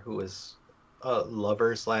in there, who was a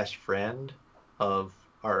lover slash friend of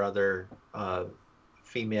our other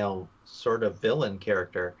female sort of villain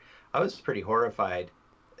character, I was pretty horrified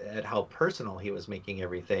at how personal he was making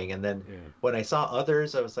everything. And then when I saw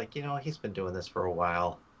others, I was like, he's been doing this for a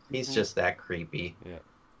while. He's just that creepy. Yeah,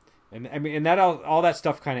 and I mean, and that all that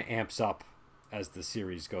stuff kind of amps up as the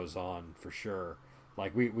series goes on, for sure.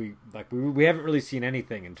 Like we haven't really seen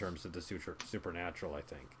anything in terms of the supernatural, I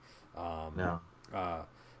think. No.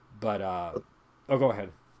 But go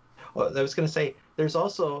ahead. Well, I was going to say, there's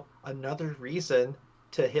also another reason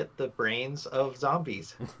to hit the brains of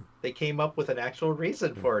zombies. They came up with an actual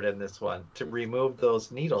reason for it in this one, to remove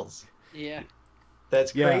those needles. Yeah.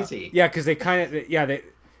 That's crazy. Yeah, because they kind of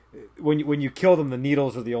when you kill them, the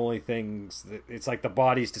needles are the only things. It's like the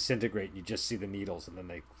bodies disintegrate, and you just see the needles, and then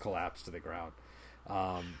they collapse to the ground.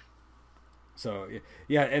 So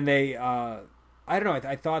yeah, and they I don't know.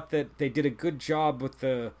 I thought that they did a good job with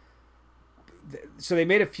so they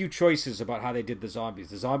made a few choices about how they did the zombies.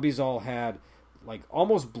 The zombies all had like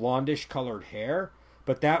almost blondish colored hair,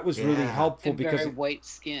 but that was really helpful And because very white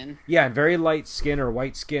skin. yeah, and very light skin or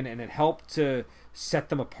white skin, and it helped to set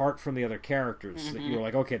them apart from the other characters. So that you were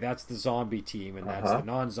like, okay, that's the zombie team, and that's the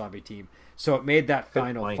non-zombie team. So it made that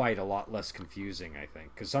final fight a lot less confusing, I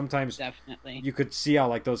think, because sometimes Definitely. you could see how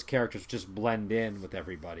like those characters just blend in with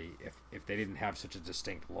everybody if they didn't have such a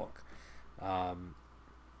distinct look.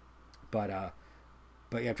 But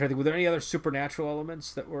yeah, I'm trying to think. Were there any other supernatural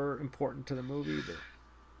elements that were important to the movie?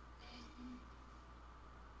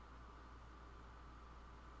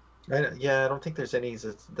 I don't think there's any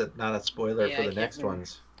that's not a spoiler Yeah, for I the can't next remember.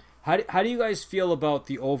 ones. How do you guys feel about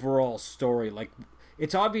the overall story? Like,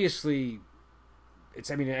 it's obviously,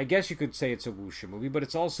 I mean, I guess you could say it's a wuxia movie, but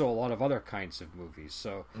it's also a lot of other kinds of movies.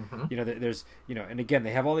 So, there's, and again,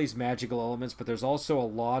 they have all these magical elements, but there's also a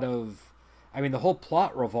lot of, I mean, the whole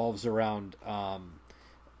plot revolves around, a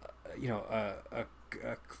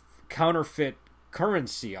counterfeit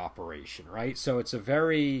currency operation, right? So it's a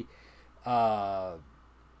very,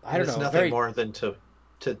 It's nothing more than to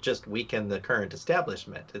just weaken the current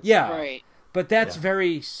establishment. It's, Right. But that's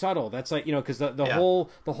very subtle. That's like, because the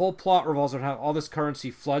whole plot revolves around how all this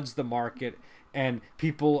currency floods the market, and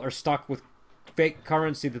people are stuck with fake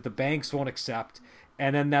currency that the banks won't accept,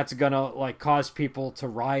 and then that's gonna like cause people to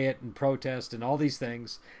riot and protest and all these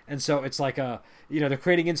things. And so it's like they're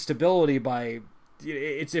creating instability by.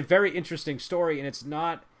 It's a very interesting story, and it's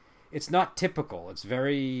not typical. It's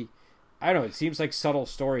very, I don't know. It seems like subtle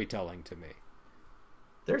storytelling to me.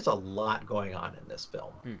 There's a lot going on in this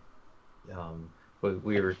film.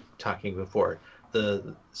 We were talking before,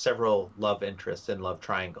 the several love interests and love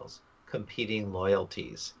triangles, competing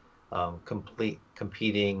loyalties,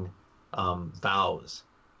 competing vows,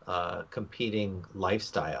 competing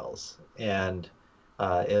lifestyles, and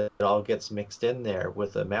it all gets mixed in there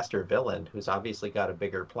with a master villain who's obviously got a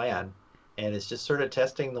bigger plan and is just sort of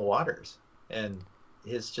testing the waters. And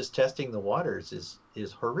his just testing the waters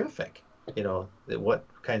is horrific. What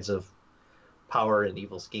kinds of power and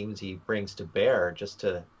evil schemes he brings to bear just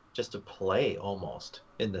to play almost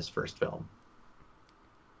in this first film.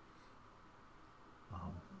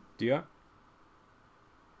 Dion?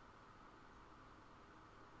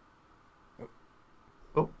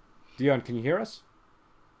 Oh. Dion, can you hear us?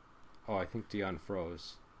 Oh, I think Dion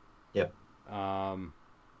froze. Yep. All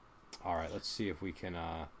right, let's see if we can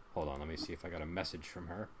hold on, let me see if I got a message from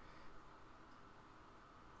her.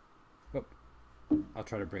 Oh, I'll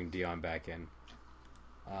try to bring Dion back in.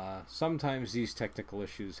 Sometimes these technical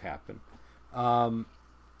issues happen.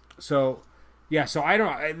 So I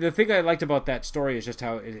don't know. The thing I liked about that story is just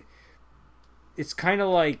how it's kind of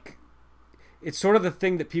like, it's sort of the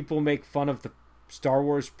thing that people make fun of the Star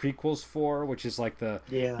Wars prequels for, which is like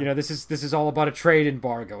this is all about a trade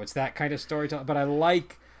embargo. It's that kind of storytelling. But I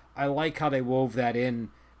like how they wove that in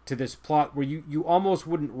to this plot where you almost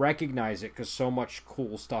wouldn't recognize it because so much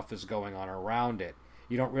cool stuff is going on around it.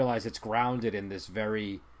 you don't realize it's grounded in this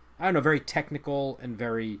very, I don't know, very technical and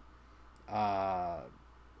very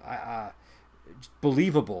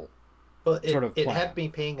believable. Well, sort of it plan. had me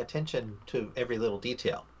paying attention to every little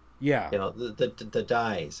detail. Yeah. You know, the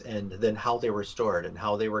dyes, and then how they were stored and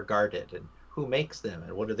how they were guarded and who makes them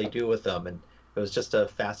and what do they do with them. And it was just a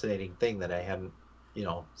fascinating thing that I hadn't,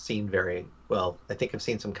 seen very well. I think I've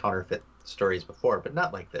seen some counterfeit stories before, but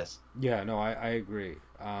not like this. Yeah, no, I agree.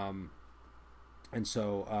 And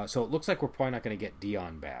so it looks like we're probably not going to get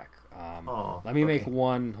Dion back. Let me make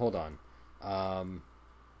one. Hold on.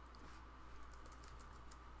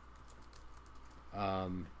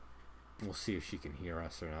 We'll see if she can hear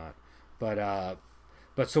us or not.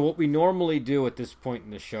 But so what we normally do at this point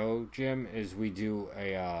in the show, Jim, is we do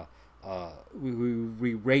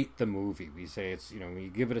we rate the movie. We say it's we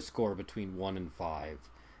give it a score between 1 and 5,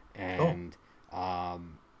 and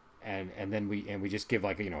and then we just give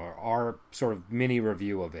like our sort of mini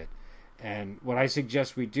review of it. And what I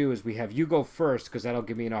suggest we do is we have you go first, because that'll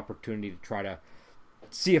give me an opportunity to try to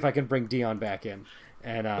see if I can bring Dion back in.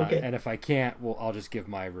 And and if I can't, I'll just give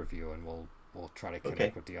my review, and we'll try to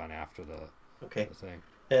connect with Dion after the thing.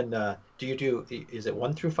 And is it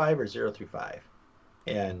 1 through 5 or 0 through 5?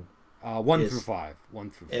 And 1 through 5. 1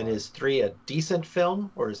 through 5. And is 3 a decent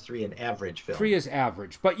film, or is 3 an average film? 3 is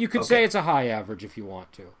average, but you could say it's a high average if you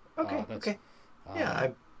want to. Okay.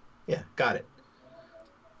 Got it.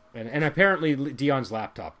 And apparently Dion's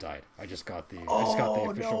laptop died. I just got the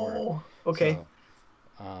official word. Okay. So,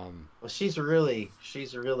 well, she's really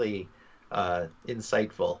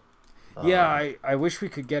insightful. Yeah, I wish we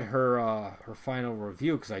could get her final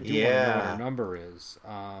review, because I do want to know what her number is.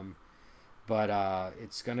 But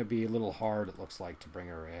it's going to be a little hard, it looks like, to bring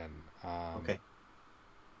her in. Okay.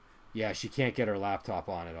 Yeah, she can't get her laptop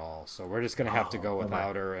on at all, so we're just going to have to go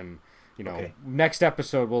without her. And next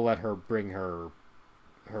episode we'll let her bring her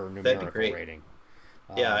numerical rating.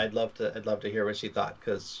 Yeah, I'd love to hear what she thought,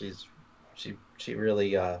 because she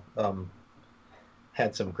really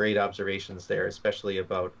had some great observations there, especially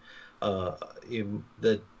about the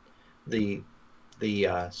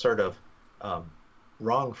sort of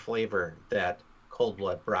wrong flavor that Cold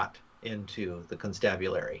Blood brought into the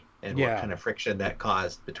constabulary, and what kind of friction that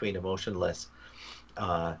caused between Emotionless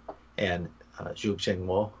and Zhu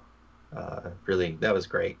Chengmo. Really, that was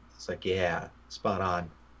great. It's like, spot on.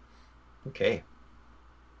 Okay.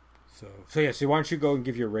 So why don't you go and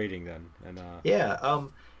give your rating then? And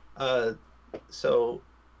so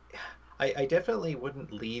I definitely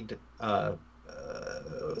wouldn't lead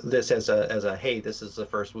this as a hey, this is the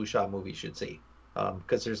first wuxia movie you should see,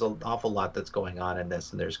 because there's an awful lot that's going on in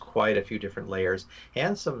this, and there's quite a few different layers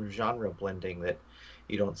and some genre blending that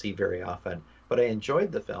you don't see very often. But I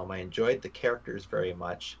enjoyed the film. I enjoyed the characters very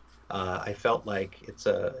much. I felt like it's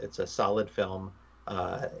a solid film,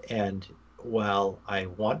 and while I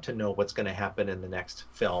want to know what's going to happen in the next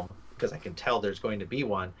film, because I can tell there's going to be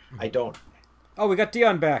one, I don't. Oh, we got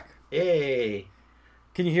Dion back. Yay!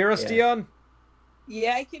 Can you hear us, Dion?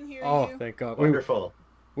 Yeah, I can hear you. Oh, thank God! Wonderful.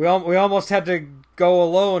 We almost had to go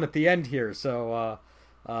alone at the end here, so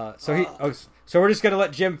so we're just gonna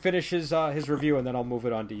let Jim finish his review, and then I'll move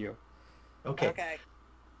it on to you. Okay.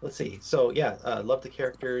 Let's see. So love the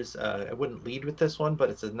characters. I wouldn't lead with this one, but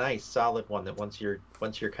it's a nice, solid one that once you're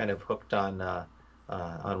kind of hooked on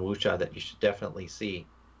wuxia, that you should definitely see.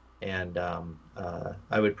 And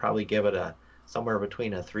I would probably give it somewhere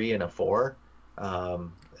between a 3 and a 4. No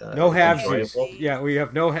halvesies. Yeah, we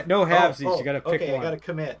have no halvesies. You got to pick one. I got to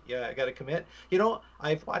commit. Yeah, I got to commit.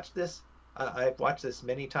 I've watched this. I've watched this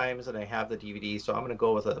many times, and I have the DVD, so I'm going to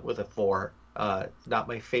go with a 4. Not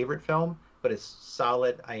my favorite film, but it's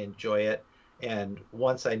solid. I enjoy it. And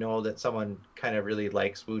once I know that someone kind of really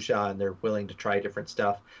likes wuxia and they're willing to try different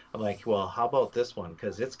stuff, I'm like, well, how about this one?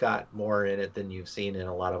 Because it's got more in it than you've seen in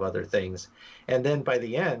a lot of other things. And then by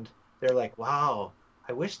the end, they're like, wow,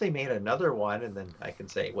 I wish they made another one. And then I can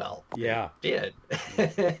say, well, they did.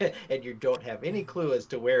 And you don't have any clue as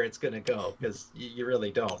to where it's going to go, because you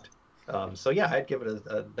really don't. I'd give it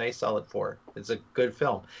a nice solid 4. It's a good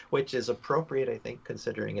film, which is appropriate, I think,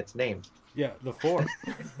 considering its name. Yeah, the 4.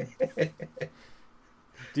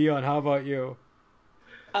 Dion, how about you?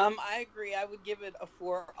 I agree. I would give it a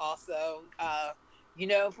 4 also.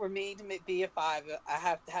 For me to be a 5, I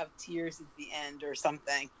have to have tears at the end or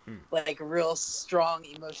something, like a real strong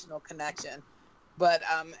emotional connection. But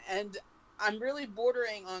and I'm really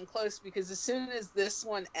bordering on close, because as soon as this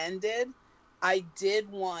one ended, I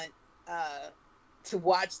did want to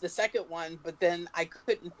watch the second one, but then I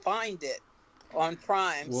couldn't find it on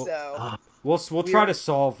Prime. We'll try to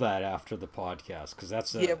solve that after the podcast, because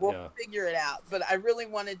that's we'll figure it out. But I really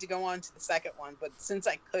wanted to go on to the second one, but since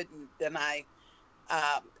I couldn't, then I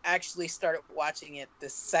actually started watching it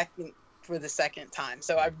for the second time.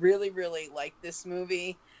 So I really, really like this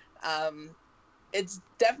movie. It's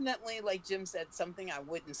definitely, like Jim said, something I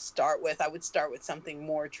wouldn't start with. I would start with something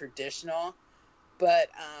more traditional. But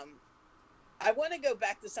I want to go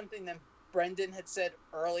back to something that Brendan had said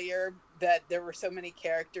earlier, that there were so many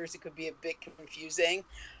characters it could be a bit confusing.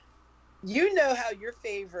 You know how your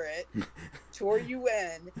favorite, Tor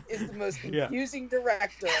Yuen, is the most confusing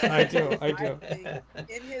director I do.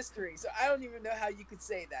 in history. So I don't even know how you could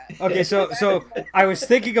say that. Okay, so I was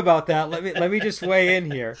thinking about that. Let me just weigh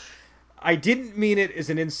in here. I didn't mean it as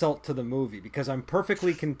an insult to the movie, because I'm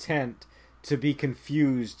perfectly content to be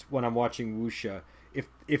confused when I'm watching Wuxia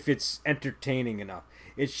if it's entertaining enough.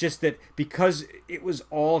 It's just that because it was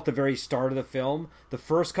all at the very start of the film, the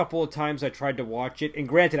first couple of times I tried to watch it, and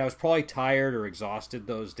granted, I was probably tired or exhausted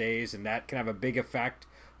those days, and that can have a big effect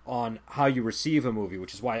on how you receive a movie,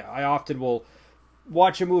 which is why I often will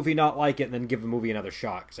watch a movie, not like it, and then give a movie another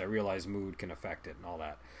shot, because I realize mood can affect it and all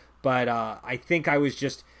that. But I think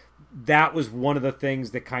that was one of the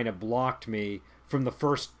things that kind of blocked me from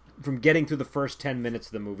getting through the first 10 minutes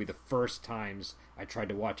of the movie the first times I tried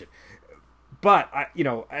to watch it. But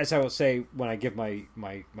as I will say when I give my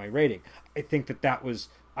rating, I think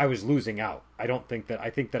I was losing out. I think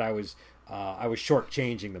that I was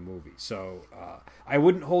shortchanging the movie. So I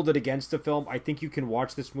wouldn't hold it against the film. I think you can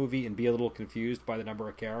watch this movie and be a little confused by the number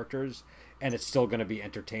of characters, and it's still going to be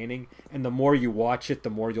entertaining. And the more you watch it,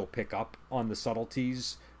 the more you'll pick up on the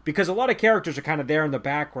subtleties, because a lot of characters are kind of there in the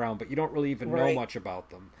background, but you don't really even know much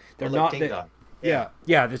about them. They're not that. Yeah,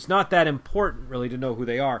 it's not that important really to know who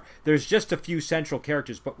they are. There's just a few central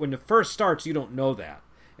characters, but when it first starts, you don't know that.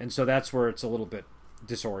 And so that's where it's a little bit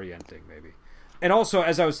disorienting, maybe. And also,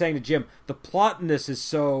 as I was saying to Jim, the plot in this is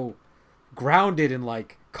so grounded in,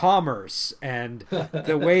 like, commerce and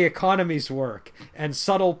the way economies work and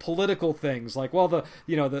subtle political things. Like, well,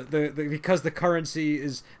 because the currency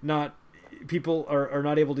is not... People are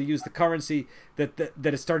not able to use the currency, that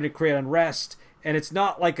it's starting to create unrest. And it's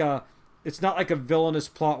not like a villainous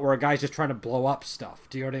plot where a guy's just trying to blow up stuff.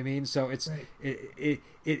 Do you know what I mean? So it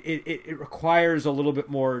requires a little bit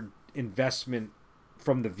more investment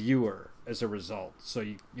from the viewer as a result. So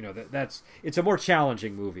it's a more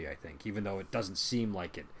challenging movie, I think, even though it doesn't seem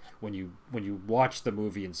like it when you watch the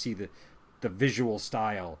movie and see the visual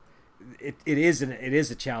style. It is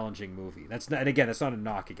a challenging movie. That's not a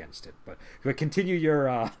knock against it. But continue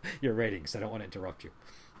your ratings. I don't want to interrupt you.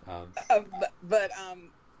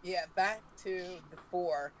 Yeah, back to the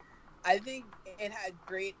 4. I think it had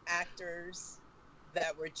great actors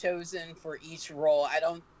that were chosen for each role. I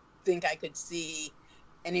don't think I could see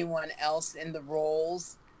anyone else in the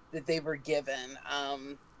roles that they were given.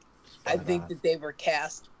 I think that they were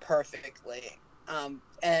cast perfectly.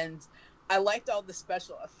 And I liked all the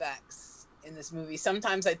special effects in this movie.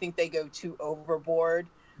 Sometimes I think they go too overboard,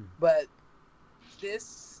 but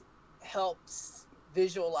this helps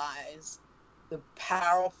visualize the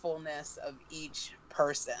powerfulness of each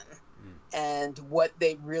person and what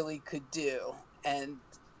they really could do. And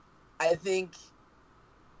I think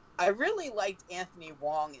I really liked Anthony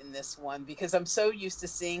Wong in this one, because I'm so used to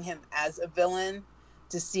seeing him as a villain.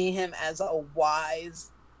 To see him as a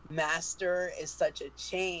wise master is such a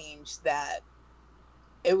change that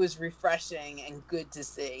it was refreshing and good to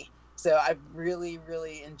see. So I really,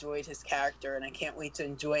 really enjoyed his character, and I can't wait to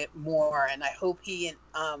enjoy it more. And I hope he and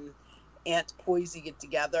Aunt Poisey get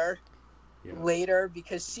together later,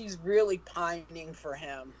 because she's really pining for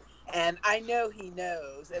him. And I know he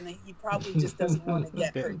knows, and he probably just doesn't want to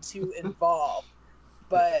get her too involved.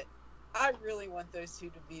 But I really want those two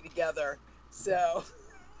to be together. So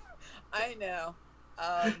I know.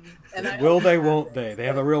 And will they, won't they? They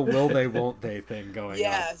have a real will they, won't they thing going on.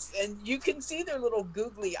 Yes, and you can see their little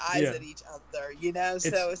googly eyes at each other,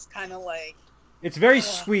 so it's kind of like... It's very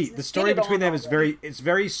sweet. The story between them is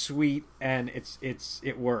very sweet, and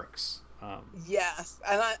it works. Yes,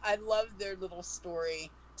 and I love their little story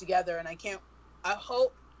together, and I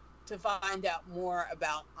hope to find out more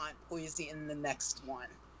about Aunt Poisey in the next one.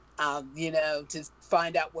 To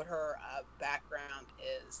find out what her background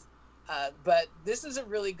is. But this is a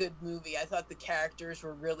really good movie. I thought the characters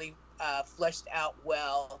were really fleshed out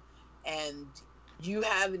well, and you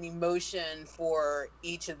have an emotion for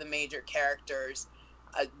each of the major characters.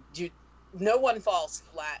 No one falls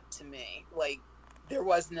flat to me. Like, there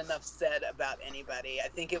wasn't enough said about anybody. I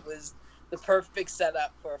think it was the perfect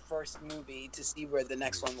setup for a first movie to see where the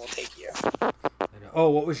next one will take you. Oh,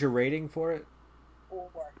 what was your rating for it? 4.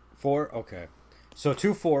 4? Okay. So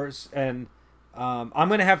 2 4s, and I'm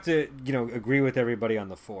going to have to, agree with everybody on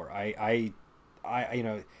the 4. I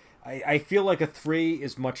feel like a 3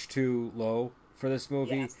 is much too low for this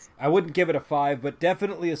movie. Yes. I wouldn't give it a 5, but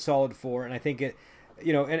definitely a solid 4, and I think it,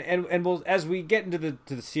 and we'll, as we get into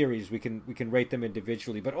the series, we can rate them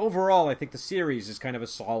individually, but overall I think the series is kind of a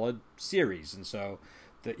solid series, and so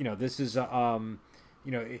this is and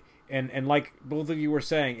like both of you were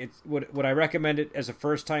saying, it's would I recommend it as a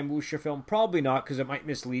first time wuxia film? Probably not, because it might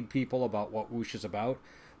mislead people about what wuxia's about,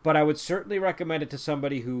 but I would certainly recommend it to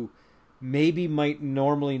somebody who maybe might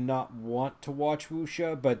normally not want to watch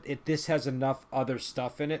wuxia, but this has enough other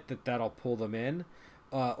stuff in it that'll pull them in.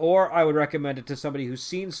 Or I would recommend it to somebody who's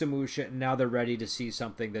seen some wuxia and now they're ready to see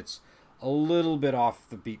something that's a little bit off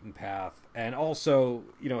the beaten path, and also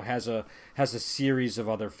has a series of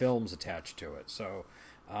other films attached to it. So,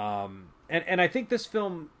 and I think this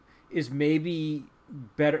film is maybe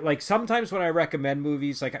better. Like sometimes when I recommend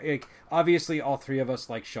movies, like obviously all three of us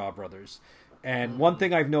like Shaw Brothers. And one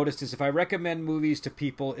thing I've noticed is if I recommend movies to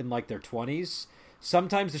people in like their 20s,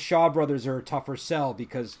 sometimes the Shaw Brothers are a tougher sell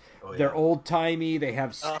because they're old-timey, they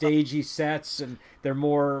have stagey sets, and they're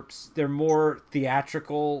more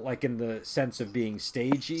theatrical, like in the sense of being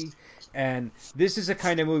stagey. And this is a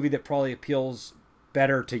kind of movie that probably appeals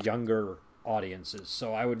better to younger audiences.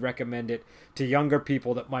 So I would recommend it to younger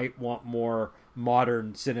people that might want more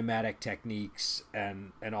modern cinematic techniques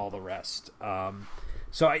and all the rest.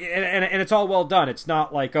 So and it's all well done. It's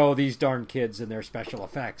not like, oh, these darn kids and their special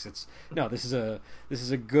effects. This is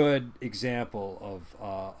a good example of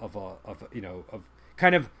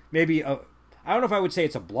kind of maybe I don't know if I would say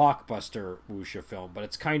it's a blockbuster wuxia film, but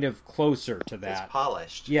it's kind of closer to that. It's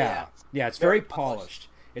polished. Yeah, it's very polished.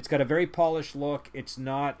 It's got a very polished look. It's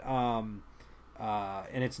not and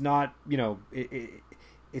it's not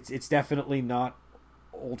it's definitely not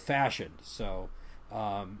old fashioned. So.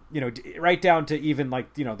 Right down to even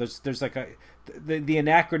like there's like the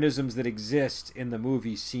anachronisms that exist in the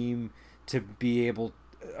movie seem to be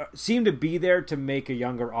there to make a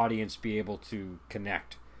younger audience be able to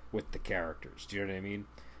connect with the characters. Do you know what I mean?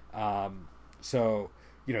 So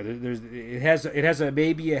it has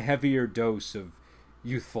maybe a heavier dose of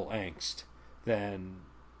youthful angst than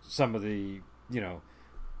some of the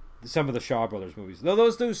Shaw Brothers movies. Though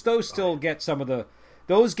those still get some of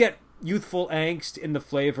those get youthful angst in the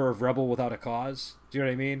flavor of Rebel Without a Cause. Do you know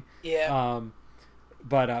what I mean? Yeah.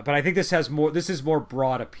 But I think this is more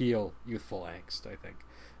broad appeal youthful angst, I think.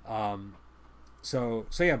 So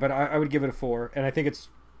yeah, but I would give it a 4, and I think it's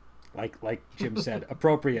like Jim said,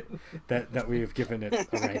 appropriate that we have given it a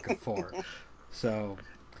rank of 4. So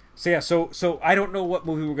yeah, so I don't know what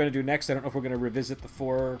movie we're going to do next. I don't know if we're going to revisit the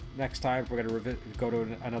 4 next time, if we're going to go to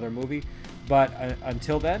another movie. But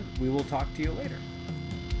until then, we will talk to you later.